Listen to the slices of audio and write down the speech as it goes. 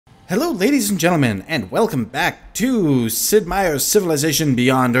Hello, ladies and gentlemen, and welcome back to Sid Meier's Civilization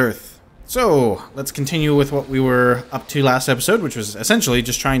Beyond Earth. So, let's continue with what we were up to last episode, which was essentially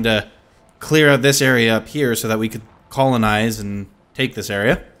just trying to clear out this area up here so that we could colonize and take this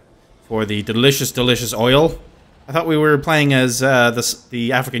area for the delicious, delicious oil. I thought we were playing as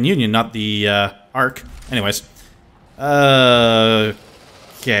the African Union, not the ARC. Anyways. Okay,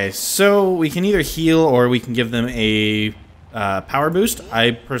 so we can either heal or we can give them a power boost.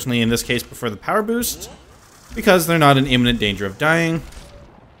 I personally, in this case, prefer the power boost because they're not in imminent danger of dying.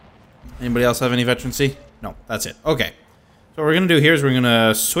 Anybody else have any veterancy? No, that's it. Okay. So what we're going to do here is we're going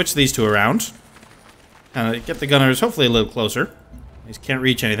to switch these two around. Kind of get the gunners hopefully a little closer. These can't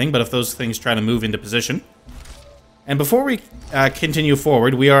reach anything, but if those things try to move into position. And before we continue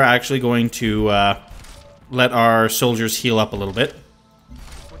forward, we are actually going to let our soldiers heal up a little bit.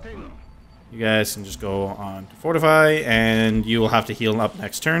 You guys can just go on to fortify, and you will have to heal up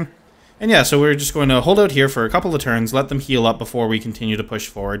next turn. And yeah, so we're just going to hold out here for a couple of turns, let them heal up before we continue to push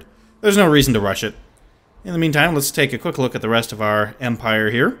forward. There's no reason to rush it. In the meantime, let's take a quick look at the rest of our empire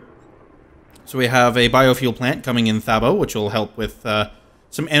here. So we have a biofuel plant coming in Thabo, which will help with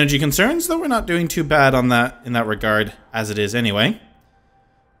some energy concerns, though we're not doing too bad on that in that regard, as it is anyway.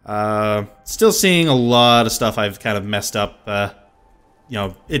 Still seeing a lot of stuff I've kind of messed up, you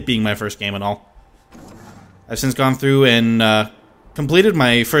know, it being my first game and all. I've since gone through and completed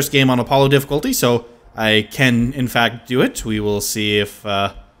my first game on Apollo difficulty, so I can, in fact, do it. We will see if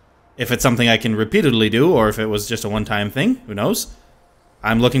it's something I can repeatedly do, or if it was just a one-time thing. Who knows?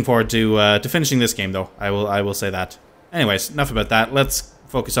 I'm looking forward to finishing this game, though. I will say that. Anyways, enough about that. Let's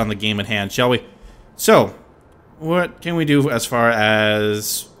focus on the game at hand, shall we? So, what can we do as far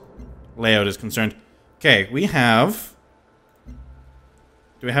as layout is concerned? Okay, we have...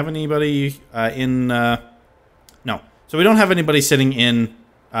 Do we have anybody in... No. So we don't have anybody sitting in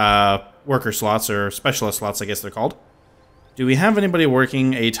worker slots, or specialist slots, I guess they're called. Do we have anybody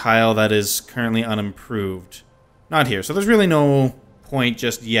working a tile that is currently unimproved? Not here. So there's really no point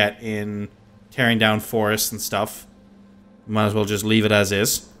just yet in tearing down forests and stuff. Might as well just leave it as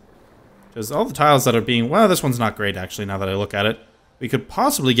is. Because all the tiles that are being... Well, this one's not great, actually, now that I look at it. We could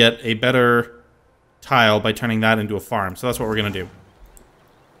possibly get a better tile by turning that into a farm. So that's what we're going to do.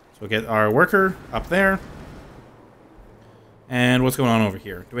 We'll get our worker up there. And what's going on over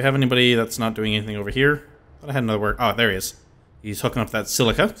here? Do we have anybody that's not doing anything over here? I thought I had another work. Oh, there he is. He's hooking up that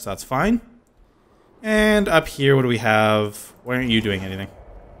silica, so that's fine. And up here, what do we have? Why aren't you doing anything?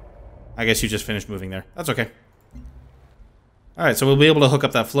 I guess you just finished moving there. That's okay. Alright, so we'll be able to hook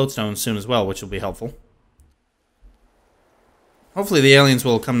up that floatstone soon as well, which will be helpful. Hopefully the aliens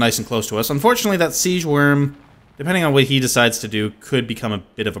will come nice and close to us. Unfortunately, that siege worm... depending on what he decides to do, could become a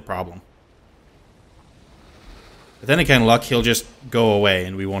bit of a problem. With any kind of luck, he'll just go away,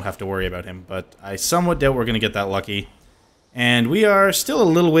 and we won't have to worry about him. But I somewhat doubt we're going to get that lucky. And we are still a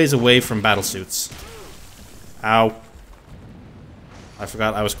little ways away from battlesuits. Ow. I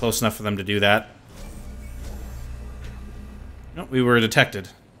forgot I was close enough for them to do that. No, we were detected.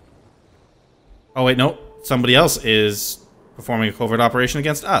 Oh, wait, no. Somebody else is performing a covert operation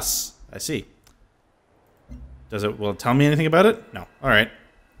against us. I see. Will it tell me anything about it? No. Alright.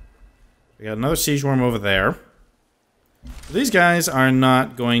 We got another siege worm over there. These guys are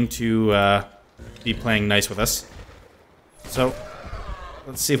not going to be playing nice with us. So,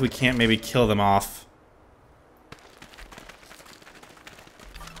 let's see if we can't maybe kill them off.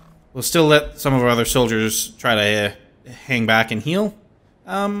 We'll still let some of our other soldiers try to hang back and heal.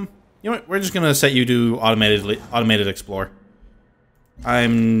 You know what? We're just going to set you to automated explore.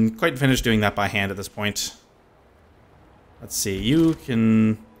 I'm quite finished doing that by hand at this point. Let's see, you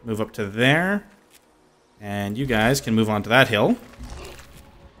can move up to there. And you guys can move on to that hill.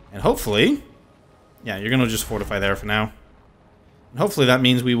 And hopefully... yeah, you're going to just fortify there for now. And hopefully that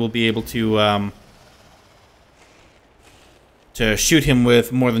means we will be able to shoot him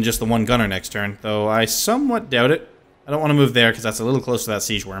with more than just the one gunner next turn. Though I somewhat doubt it. I don't want to move there because that's a little close to that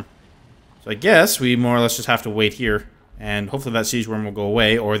siege worm. So I guess we more or less just have to wait here. And hopefully that siege worm will go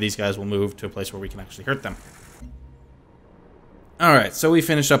away, or these guys will move to a place where we can actually hurt them. Alright, so we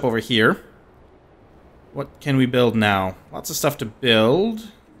finished up over here. What can we build now? Lots of stuff to build.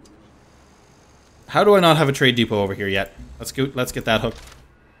 How do I not have a trade depot over here yet? Let's get that hooked.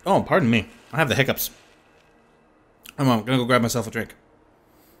 Oh, pardon me. I have the hiccups. I'm gonna go grab myself a drink.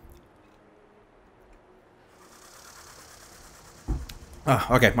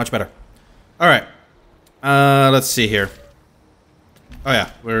 Ah, okay, much better. Alright. Let's see here. Oh yeah,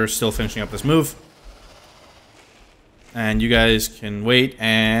 we're still finishing up this move. And you guys can wait,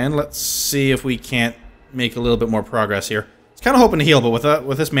 and let's see if we can't make a little bit more progress here. kind of hoping to heal, but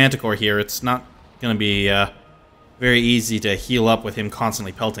with this Manticore here, it's not going to be very easy to heal up with him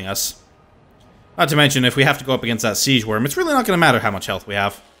constantly pelting us. Not to mention, if we have to go up against that Siege Worm, it's really not going to matter how much health we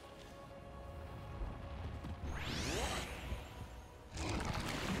have.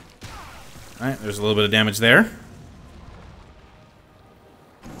 Alright, there's a little bit of damage there.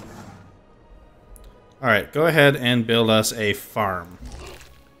 Alright, go ahead and build us a farm.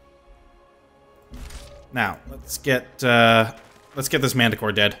 Now, let's get this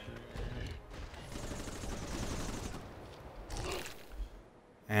Manticore dead.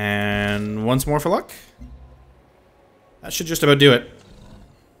 And once more for luck. That should just about do it.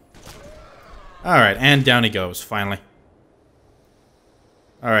 Alright, and down he goes, finally.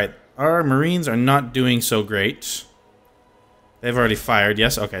 Alright, our Marines are not doing so great. They've already fired,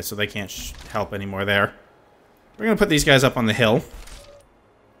 yes? Okay, so they can't help anymore there. We're going to put these guys up on the hill.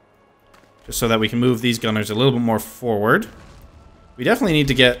 Just so that we can move these gunners a little bit more forward. We definitely need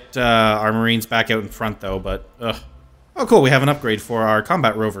to get our Marines back out in front, though, but... ugh. Oh, cool, we have an upgrade for our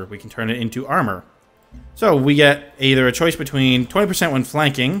combat rover. We can turn it into armor. So, we get either a choice between 20% when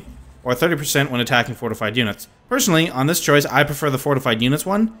flanking, or 30% when attacking fortified units. Personally, on this choice, I prefer the fortified units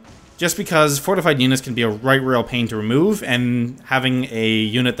one, just because fortified units can be a right real pain to remove, and having a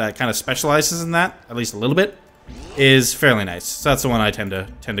unit that kind of specializes in that, at least a little bit, is fairly nice. So that's the one I tend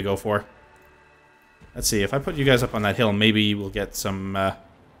to go for. Let's see, if I put you guys up on that hill, maybe we'll get some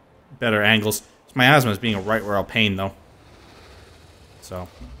better angles. My asthma is being a right royal pain, though. So,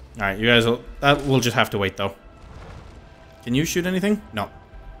 alright, you guys we'll just have to wait, though. Can you shoot anything? No.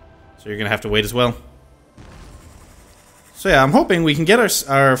 So you're gonna have to wait as well. So yeah, I'm hoping we can get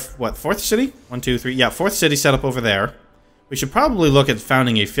our what, 4th city? 1, 2, 3, yeah, 4th city set up over there. We should probably look at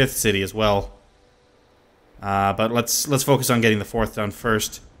founding a 5th city as well. But let's focus on getting the 4th done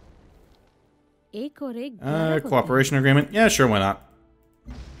first. Cooperation agreement? Yeah, sure, why not?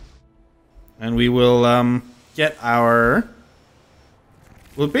 And we will get our...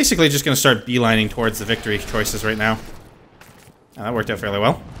 We're basically just going to start beelining towards the victory choices right now. Oh, that worked out fairly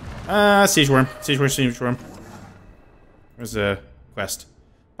well. Siege Worm. Siege Worm, Siege Worm. Where's the quest?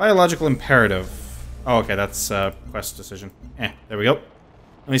 Biological imperative. Oh, okay, that's quest decision. There we go.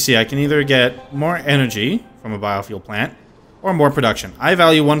 Let me see, I can either get more energy from a biofuel plant, or more production. I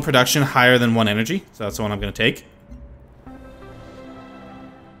value 1 production higher than 1 energy, so that's the one I'm going to take.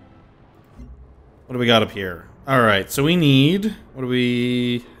 What do we got up here? Alright, so we need... What do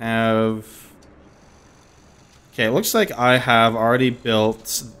we have? Okay, it looks like I have already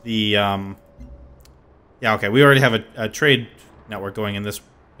built the... Yeah, okay, we already have a trade network going in this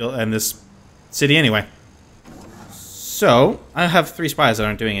city anyway. So, I have 3 spies that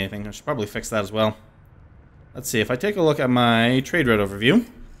aren't doing anything. I should probably fix that as well. Let's see, if I take a look at my trade route overview.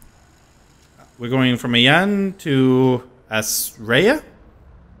 We're going from Ayan to Asraya.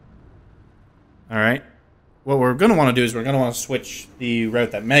 Alright. What we're going to want to do is we're going to want to switch the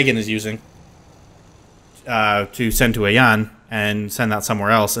route that Megan is using to send to Ayan and send that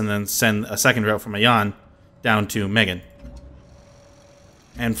somewhere else, and then send a second route from Ayan down to Megan.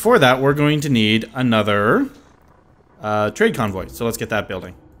 And for that, we're going to need another trade convoy. So let's get that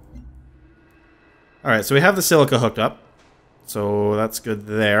building. Alright, so we have the silica hooked up. So that's good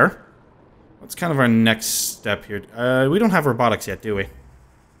there. What's kind of our next step here? We don't have robotics yet, do we?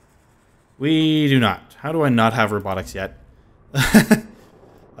 We do not. How do I not have robotics yet?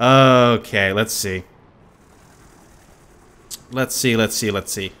 Okay, let's see. Let's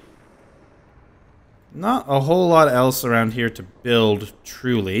see. Not a whole lot else around here to build,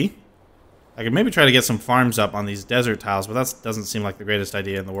 truly. I could maybe try to get some farms up on these desert tiles, but that doesn't seem like the greatest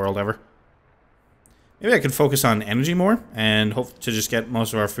idea in the world ever. Maybe I could focus on energy more, and hope to just get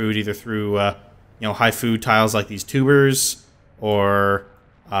most of our food either through, you know, high food tiles like these tubers, or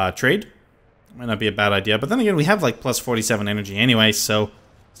trade. Might not be a bad idea, but then again, we have like plus 47 energy anyway, so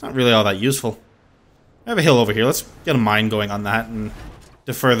it's not really all that useful. I have a hill over here. Let's get a mine going on that and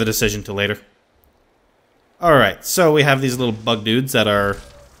defer the decision to later. Alright, so we have these little bug dudes that are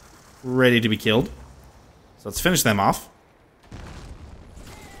ready to be killed. So let's finish them off.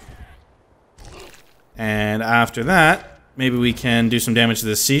 And after that, maybe we can do some damage to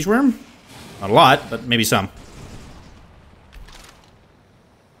this siege worm. Not a lot, but maybe some.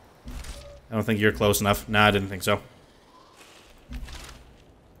 I don't think you're close enough. Nah, I didn't think so.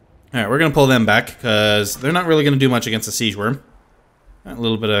 Alright, we're going to pull them back, because they're not really going to do much against the siege worm. A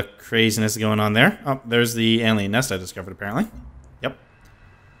little bit of craziness going on there. Oh, there's the alien nest I discovered, apparently. Yep.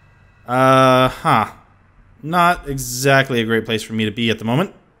 Not exactly a great place for me to be at the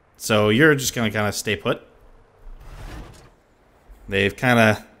moment. So you're just going to kind of stay put. They've kind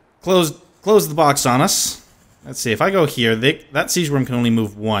of closed the box on us. Let's see, if I go here, that siege worm can only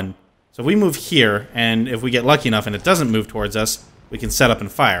move 1. So if we move here, and if we get lucky enough and it doesn't move towards us, we can set up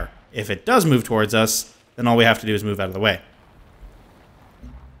and fire. If it does move towards us, then all we have to do is move out of the way.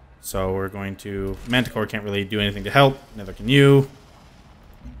 So we're going to... Manticore can't really do anything to help, neither can you.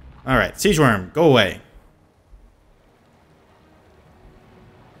 Alright, siege worm, go away.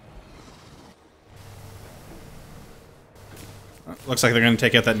 Looks like they're going to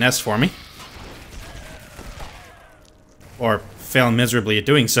take out that nest for me. Or fail miserably at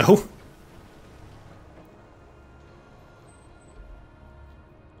doing so.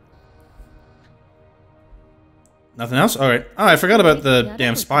 Nothing else? Alright. Oh, I forgot about the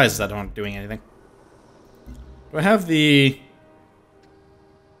damn spies that aren't doing anything. Do I have the...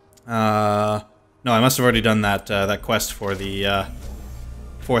 No, I must have already done that that quest for the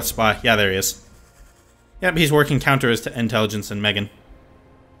 4th spy. Yeah, there he is. Yep, he's working counter-intelligence in Megan.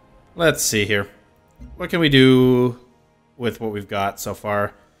 Let's see here. What can we do with what we've got so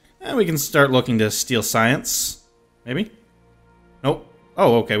far? We can start looking to steal science. Maybe? Nope.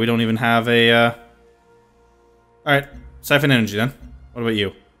 Oh, okay, we don't even have a... Alright, siphon energy then. What about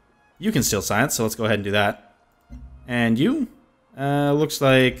you? You can steal science, so let's go ahead and do that. And you? Looks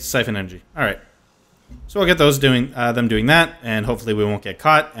like siphon energy. Alright. So we'll get those them doing that, and hopefully we won't get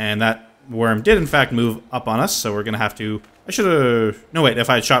caught, and that worm did in fact move up on us, so we're gonna have to... I should've... No wait, if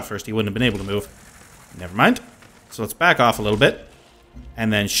I had shot first, he wouldn't have been able to move. Never mind. So let's back off a little bit,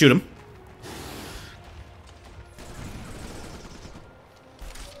 and then shoot him.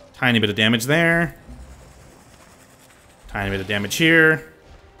 Tiny bit of damage there. Tiny bit of damage here.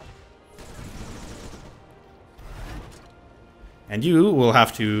 And you will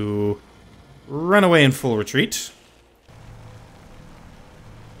have to run away in full retreat.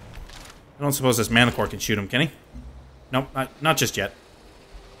 I don't suppose this Manicore can shoot him, can he? Nope, not just yet.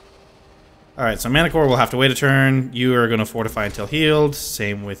 Alright, so Manicore will have to wait a turn. You are going to fortify until healed.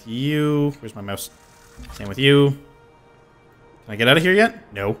 Same with you. Where's my mouse? Same with you. Can I get out of here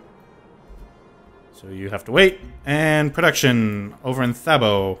yet? No. So you have to wait. And production over in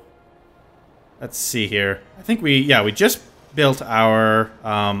Thabo. Let's see here. I think we just built our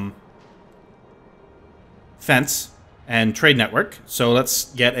fence and trade network. So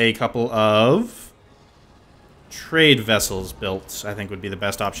let's get a couple of trade vessels built, I think would be the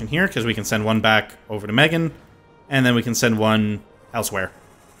best option here, because we can send one back over to Megan, and then we can send one elsewhere.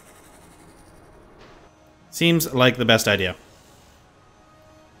 Seems like the best idea.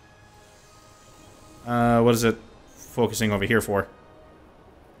 What is it focusing over here for?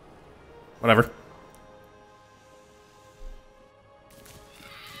 Whatever.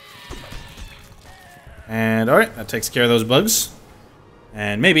 And alright, that takes care of those bugs.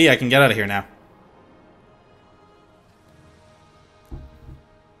 And maybe I can get out of here now.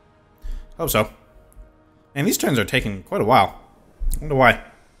 Hope so. And these turns are taking quite a while. I wonder why.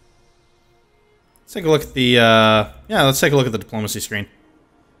 Let's take a look at the, let's take a look at the diplomacy screen.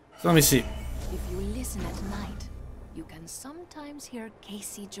 So let me see. If you listen at night, you can sometimes hear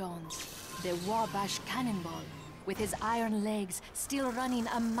Casey Jones, the Wabash cannonball, with his iron legs still running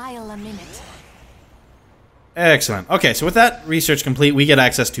a mile a minute. Excellent. Okay, so with that research complete, we get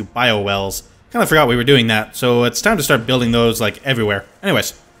access to biowells. Kind of forgot we were doing that, so it's time to start building those, like, everywhere.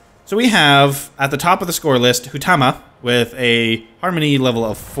 Anyways, so we have, at the top of the score list, Hutama, with a harmony level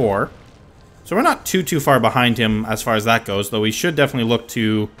of 4. So we're not too far behind him as far as that goes, though we should definitely look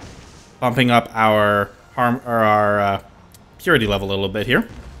to bumping up our purity level a little bit here.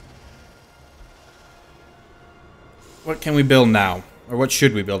 What can we build now? Or what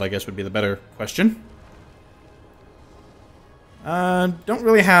should we build, I guess, would be the better question. Don't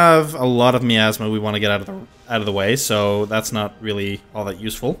really have a lot of miasma we want to get out of the way, so that's not really all that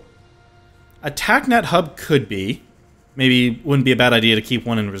useful. A TACnet hub could be. Maybe wouldn't be a bad idea to keep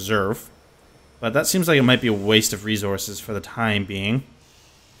one in reserve. But that seems like it might be a waste of resources for the time being.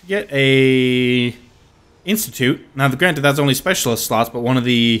 Get a Institute. Now, granted, that's only specialist slots, but one of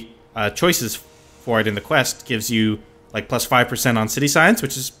the choices for it in the quest gives you like plus 5% on city science,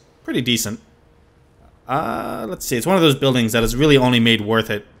 which is pretty decent. Let's see. It's one of those buildings that is really only made worth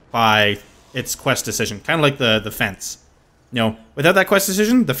it by its quest decision. Kind of like the fence. You know, without that quest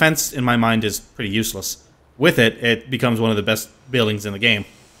decision, the fence, in my mind, is pretty useless. With it, it becomes one of the best buildings in the game.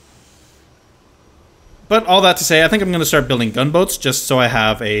 But all that to say, I think I'm going to start building gunboats just so I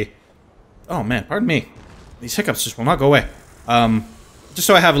have a... Oh, man, pardon me. These hiccups just will not go away. Just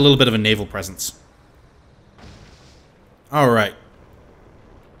so I have a little bit of a naval presence. Alright.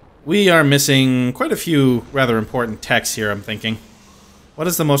 We are missing quite a few rather important techs here, I'm thinking. What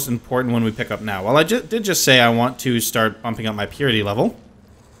is the most important one we pick up now? Well, I did just say I want to start bumping up my purity level.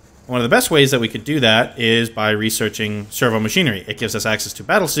 One of the best ways that we could do that is by researching servo machinery. It gives us access to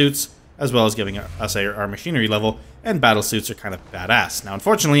battle suits, as well as giving us our machinery level, and battle suits are kind of badass. Now,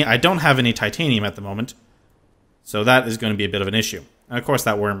 unfortunately, I don't have any titanium at the moment, so that is going to be a bit of an issue. And of course,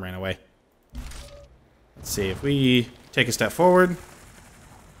 that worm ran away. Let's see, if we take a step forward,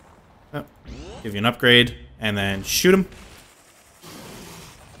 oh, give you an upgrade, and then shoot him.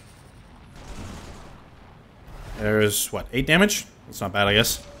 There's, what, 8 damage? That's not bad, I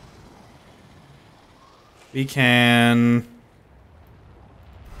guess. We can...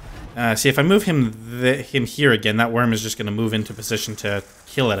 see, if I move him here again, that worm is just going to move into position to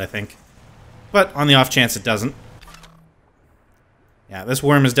kill it, I think. But on the off chance it doesn't. Yeah, this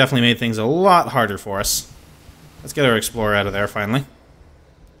worm has definitely made things a lot harder for us. Let's get our explorer out of there, finally.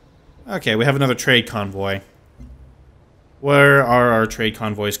 Okay, we have another trade convoy. Where are our trade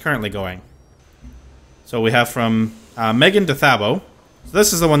convoys currently going? So we have from Megan to Thabo. So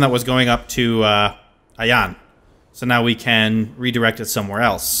this is the one that was going up to Ayan. So now we can redirect it somewhere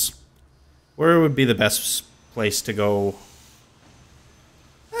else. Where would be the best place to go?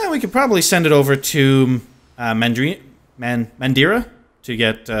 We could probably send it over to Mandira to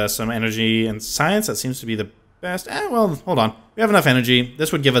get some energy and science. That seems to be the best. Well, hold on. We have enough energy.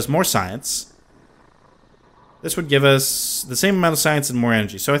 This would give us more science. This would give us the same amount of science and more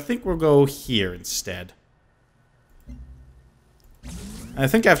energy. So I think we'll go here instead. I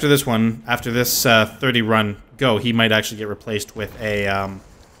think after this one, after this 30 run go, he might actually get replaced with a,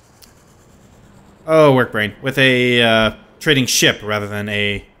 oh, work brain. With a trading ship rather than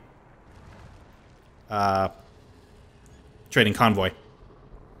a trading convoy.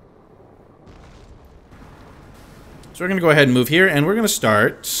 So we're going to go ahead and move here, and we're going to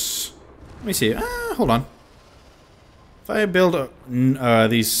start... Let me see. Hold on. If I build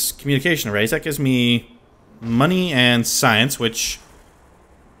these communication arrays, that gives me money and science, which...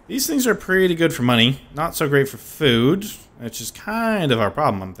 These things are pretty good for money. Not so great for food, which is kind of our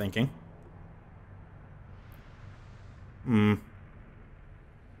problem, I'm thinking. Should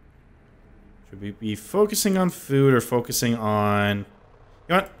we be focusing on food or focusing on...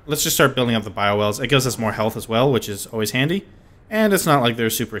 You know what? Let's just start building up the biowells. It gives us more health as well, which is always handy. And it's not like they're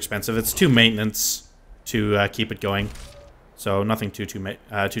super expensive. It's 2 maintenance to keep it going. So nothing too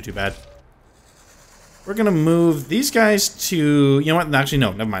bad. We're going to move these guys to... You know what? Actually,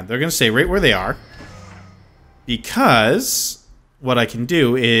 no. Never mind. They're going to stay right where they are. Because what I can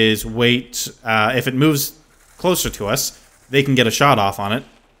do is wait... if it moves closer to us, they can get a shot off on it.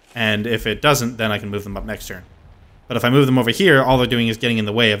 And if it doesn't, then I can move them up next turn. But if I move them over here, all they're doing is getting in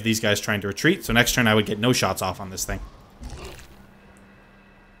the way of these guys trying to retreat. So next turn I would get no shots off on this thing.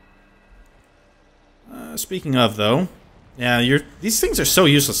 Speaking of, though... Yeah, these things are so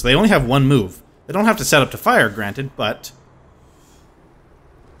useless. They only have 1 move. They don't have to set up to fire, granted, but...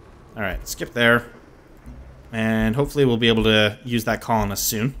 Alright, skip there. And hopefully we'll be able to use that colonist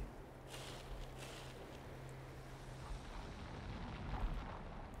soon.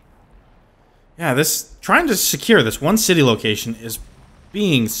 Yeah, trying to secure this one city location is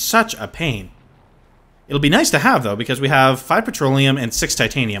being such a pain. It'll be nice to have, though, because we have 5 petroleum and 6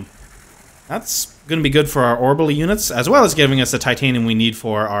 titanium. That's going to be good for our orbital units, as well as giving us the titanium we need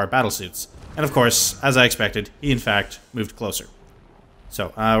for our battlesuits. And of course, as I expected, he in fact moved closer.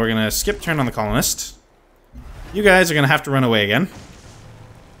 So, we're going to skip turn on the colonist. You guys are going to have to run away again.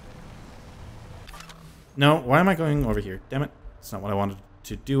 No, why am I going over here? Damn it. That's not what I wanted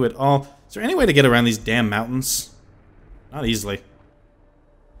to do at all. Is there any way to get around these damn mountains? Not easily.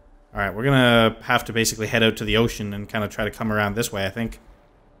 Alright, we're going to have to basically head out to the ocean and kind of try to come around this way, I think.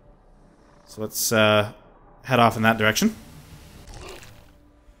 So let's head off in that direction.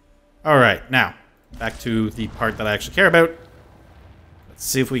 Alright, now, back to the part that I actually care about. Let's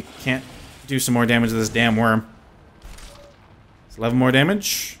see if we can't do some more damage to this damn worm. It's 11 more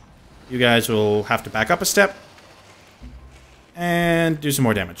damage. You guys will have to back up a step. And do some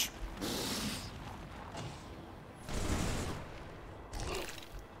more damage.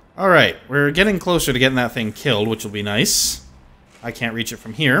 Alright, we're getting closer to getting that thing killed, which will be nice. I can't reach it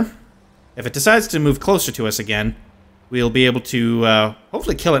from here. If it decides to move closer to us again, we'll be able to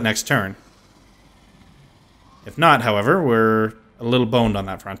hopefully kill it next turn. If not, however, we're a little boned on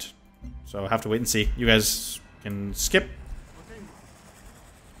that front. So I'll have to wait and see. You guys can skip.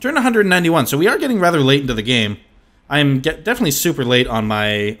 Turn 191, so we are getting rather late into the game. I'm definitely super late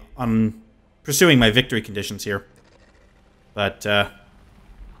on pursuing my victory conditions here. But,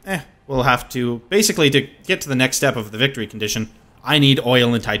 we'll have to... Basically, to get to the next step of the victory condition, I need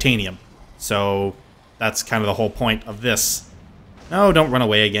oil and titanium. So, that's kind of the whole point of this. No, don't run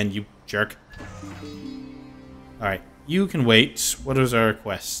away again, you jerk. Alright, You can wait. What is our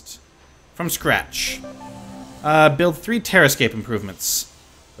quest? From scratch. Build 3 terrascape improvements.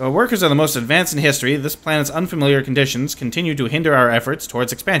 Though workers are the most advanced in history, this planet's unfamiliar conditions continue to hinder our efforts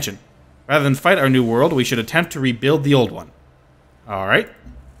towards expansion. Rather than fight our new world, we should attempt to rebuild the old one. Alright.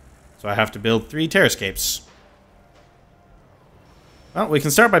 So I have to build 3 terrascapes. Well, we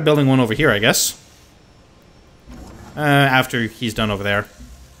can start by building one over here, I guess. After he's done over there.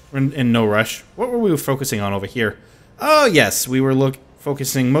 We're in no rush. What were we focusing on over here? Oh, yes. We were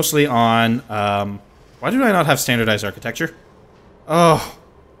focusing mostly on... why do I not have standardized architecture? Oh,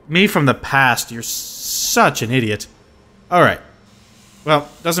 me from the past. You're such an idiot. Alright. Well,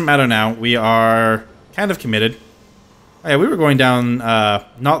 doesn't matter now. We are kind of committed. Oh, yeah, we were going down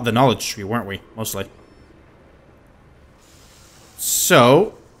not the knowledge tree, weren't we? Mostly.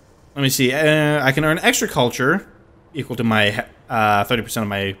 So, let me see. I can earn extra culture equal to my 30% of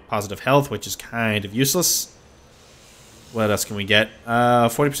my positive health, which is kind of useless. What else can we get?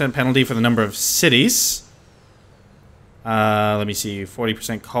 40% penalty for the number of cities. Let me see.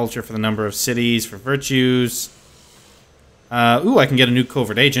 40% culture for the number of cities for virtues. Ooh, I can get a new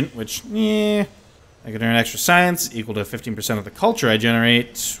covert agent, which, I can earn extra science equal to 15% of the culture I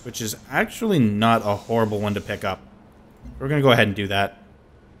generate, which is actually not a horrible one to pick up. We're going to go ahead and do that.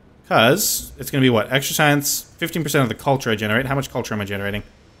 Because it's going to be what? Extra science, 15% of the culture I generate. How much culture am I generating?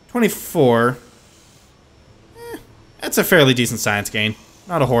 24. That's a fairly decent science gain.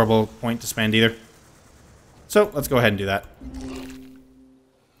 Not a horrible point to spend either. So, let's go ahead and do that.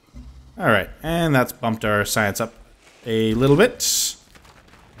 Alright, and that's bumped our science up a little bit.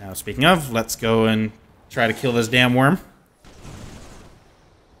 Now, speaking of, let's go and try to kill this damn worm.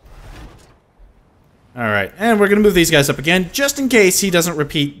 Alright, and we're going to move these guys up again, just in case he doesn't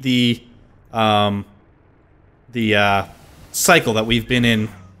repeat the cycle that we've been in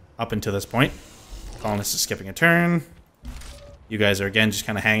up until this point. Colonist is skipping a turn. You guys are, again, just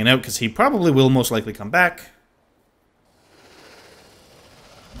kind of hanging out, because he probably will most likely come back.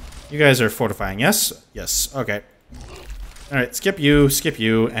 You guys are fortifying, yes? Yes, okay. Alright, skip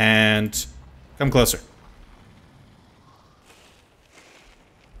you, and come closer.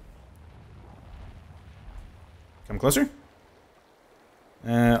 Come closer.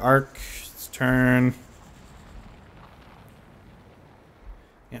 Arc, turn.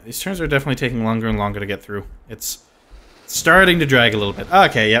 Yeah, these turns are definitely taking longer and longer to get through. It's starting to drag a little bit.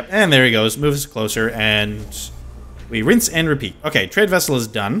 Okay, yep, and there he goes. Moves closer, and we rinse and repeat. Okay, trade vessel is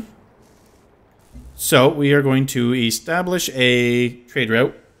done. So, we are going to establish a trade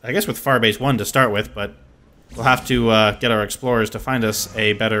route. I guess with Farbase 1 to start with, but we'll have to get our explorers to find us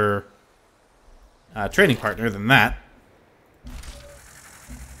a better trading partner than that.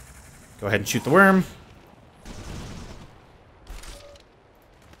 Go ahead and shoot the worm.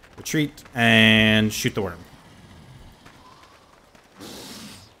 Retreat, and shoot the worm.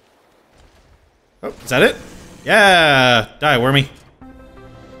 Oh, is that it? Yeah! Die, wormy.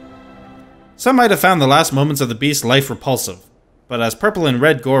 Some might have found the last moments of the beast's life repulsive, but as purple and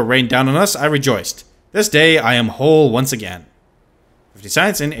red gore rained down on us, I rejoiced. This day, I am whole once again. 50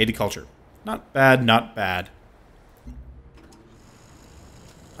 science and 80 culture. Not bad, not bad.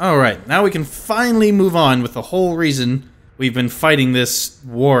 Alright, now we can finally move on with the whole reason we've been fighting this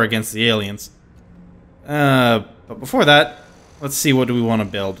war against the aliens. But before that, let's see, what do we want to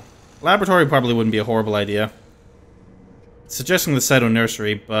build? Laboratory probably wouldn't be a horrible idea. Suggesting the Cyto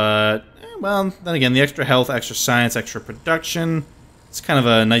Nursery, but... well, then again, the extra health, extra science, extra production. It's kind of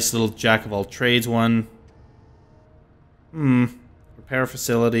a nice little jack-of-all-trades one. Repair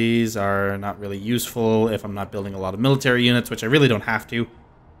facilities are not really useful if I'm not building a lot of military units, which I really don't have to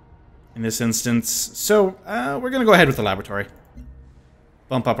in this instance. So, we're going to go ahead with the laboratory.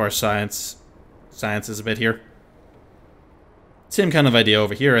 Bump up our sciences a bit here. Same kind of idea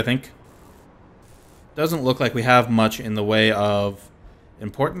over here, I think. Doesn't look like we have much in the way of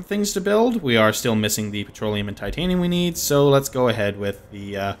important things to build. We are still missing the petroleum and titanium we need, so let's go ahead with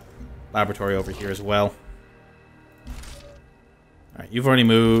the laboratory over here as well. Alright, you've already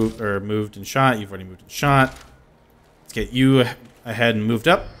moved and shot. You've already moved and shot. Let's get you ahead and moved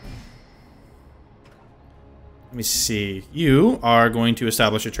up. Let me see. You are going to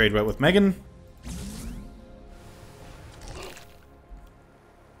establish a trade route with Megan.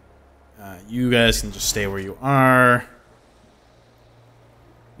 You guys can just stay where you are.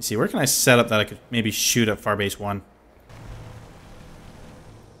 Let me see, where can I set up that I could maybe shoot at Farbase 1?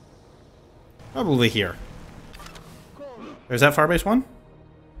 Probably here. There's that Farbase 1?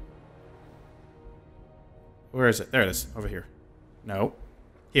 Where is it? There it is. Over here. No.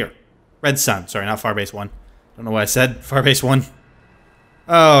 Here. Red Sun. Sorry, not Farbase 1. Don't know why I said Farbase 1.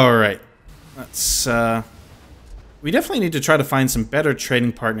 Alright. Let's we definitely need to try to find some better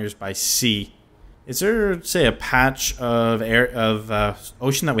trading partners by sea. Is there, say, a patch of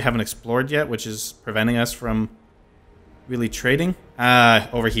ocean that we haven't explored yet, which is preventing us from really trading?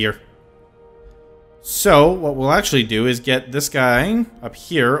 Over here. So, what we'll actually do is get this guy up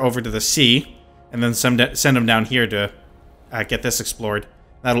here over to the sea, and then send him down here to get this explored.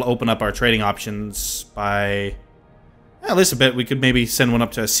 That'll open up our trading options by at least a bit. We could maybe send one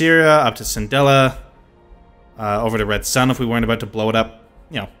up to Assyria, up to Sindela, over to Red Sun if we weren't about to blow it up.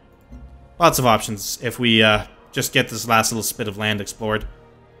 You know, lots of options if we just get this last little spit of land explored.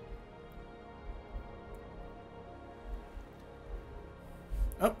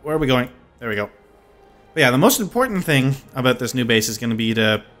 Oh, where are we going? There we go. But yeah, the most important thing about this new base is going to be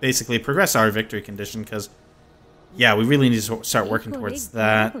to basically progress our victory condition, because, yeah, we really need to start working towards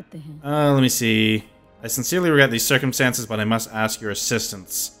that. Let me see. I sincerely regret these circumstances, but I must ask your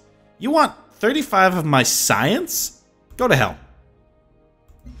assistance. You want 35 of my science? Go to hell.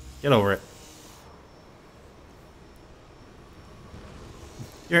 Get over it.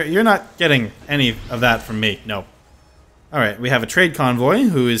 You're not getting any of that from me, no. Alright, we have a trade convoy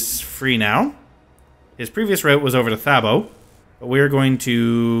who is free now. His previous route was over to Thabo, but we're going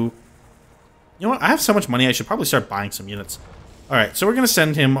to... You know what? I have so much money, I should probably start buying some units. Alright, so we're going to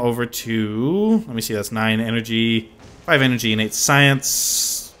send him over to... Let me see, that's 9 energy, 5 energy, and 8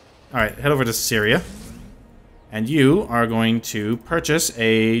 science. Alright, head over to Syria. And you are going to purchase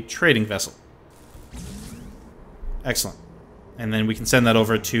a trading vessel. Excellent. And then we can send that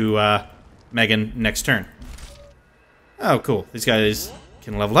over to Megan next turn. Oh, cool. These guys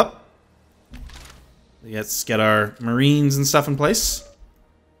can level up. Let's get our marines and stuff in place.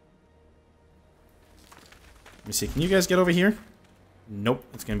 Let me see. Can you guys get over here? Nope.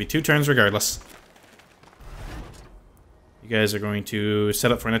 It's going to be 2 turns regardless. You guys are going to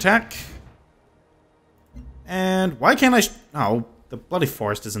set up for an attack. And why can't I... Oh, the bloody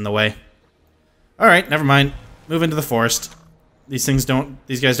forest is in the way. Alright, never mind. Move into the forest. These guys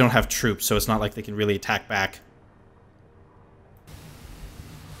don't have troops, so it's not like they can really attack back.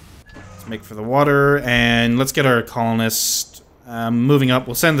 Let's make for the water, and let's get our colonist moving up.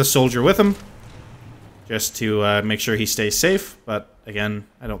 We'll send the soldier with him, just to make sure he stays safe, but again,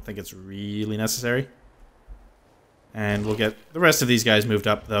 I don't think it's really necessary. And we'll get the rest of these guys moved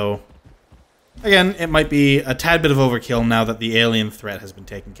up, though. Again, it might be a tad bit of overkill now that the alien threat has been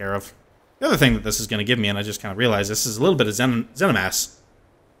taken care of. The other thing that this is going to give me, and I just kind of realized this, is a little bit of Zenimass,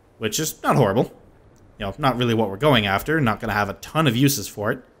 which is not horrible. You know, not really what we're going after, not going to have a ton of uses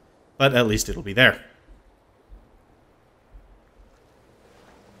for it, but at least it'll be there.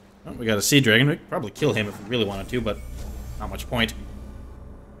 Oh, we got a sea dragon. We could probably kill him if we really wanted to, but not much point.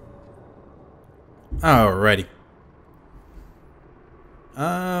 Alrighty.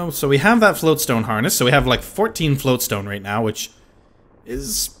 So we have that floatstone harness, so we have like 14 floatstone right now, which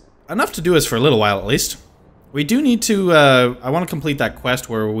is enough to do us for a little while at least. We do need to, I want to complete that quest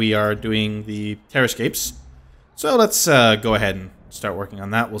where we are doing the terrascapes. So let's go ahead and start working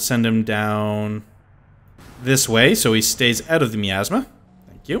on that. We'll send him down this way so he stays out of the miasma.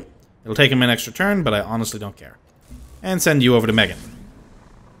 Thank you. It'll take him an extra turn, but I honestly don't care. And send you over to Megan.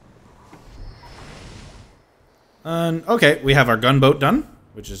 Okay, we have our gunboat done,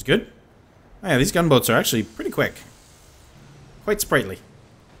 which is good. Oh yeah, these gunboats are actually pretty quick. Quite sprightly.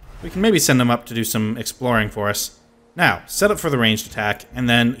 We can maybe send them up to do some exploring for us. Now, set up for the ranged attack, and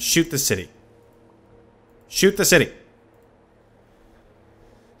then shoot the city. Shoot the city.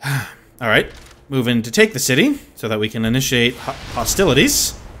 Alright, move in to take the city, so that we can initiate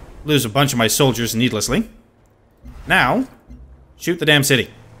hostilities. Lose a bunch of my soldiers needlessly. Now, shoot the damn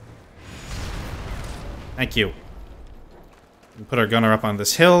city. Thank you. And put our gunner up on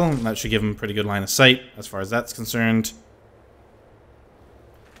this hill, and that should give him a pretty good line of sight, as far as that's concerned.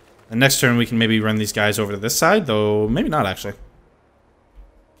 The next turn we can maybe run these guys over to this side, though maybe not actually. Can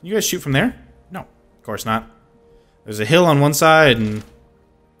you guys shoot from there? No, of course not. There's a hill on one side and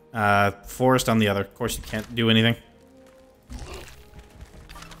forest on the other. Of course you can't do anything.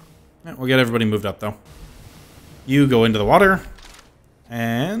 Yeah, we'll get everybody moved up though. You go into the water,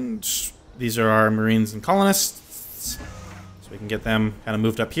 and these are our marines and colonists, so we can get them kind of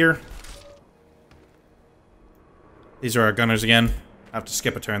moved up here. These are our gunners again. I have to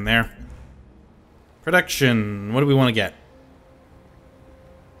skip a turn there. Production. What do we want to get?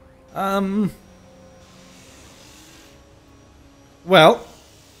 Well,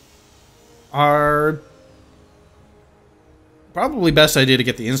 our probably best idea to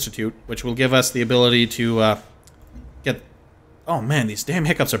get the Institute, which will give us the ability to get... Oh man, these damn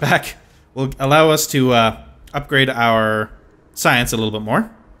hiccups are back. Will allow us to upgrade our science a little bit more.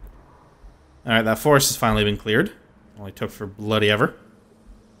 Alright, that forest has finally been cleared. Only took for bloody ever.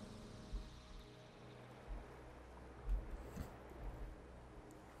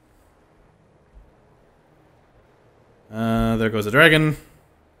 There goes the dragon.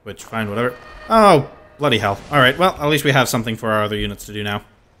 Which, fine, whatever. Oh, bloody hell. Alright, well, at least we have something for our other units to do now.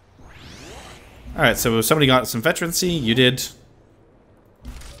 Alright, so somebody got some veterancy. You did.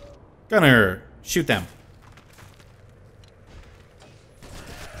 Gunner, shoot them.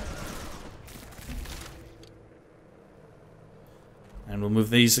 And we'll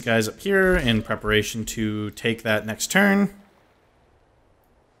move these guys up here in preparation to take that next turn.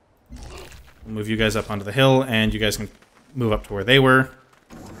 We'll move you guys up onto the hill, and you guys can move up to where they were.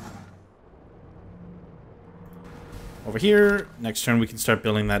 Over here, next turn we can start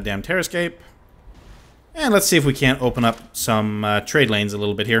building that damn terrascape. And let's see if we can't open up some trade lanes a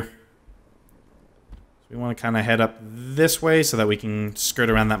little bit here. So we want to kind of head up this way so that we can skirt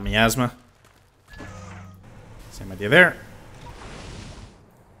around that miasma. Same idea there.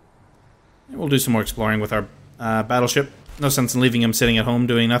 And we'll do some more exploring with our battleship. No sense in leaving him sitting at home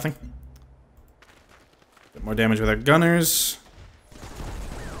doing nothing. Bit more damage with our gunners.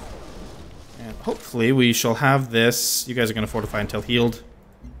 And hopefully we shall have this. You guys are going to fortify until healed.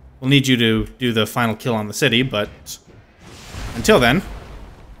 We'll need you to do the final kill on the city, but until then,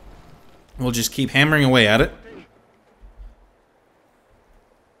 we'll just keep hammering away at it.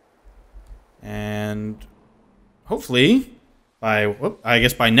 And hopefully, I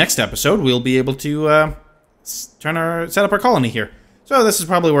guess by next episode, we'll be able to set up our colony here. So this is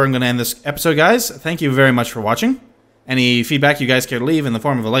probably where I'm going to end this episode, guys. Thank you very much for watching. Any feedback you guys care to leave in the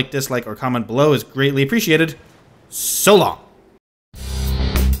form of a like, dislike, or comment below is greatly appreciated. So long.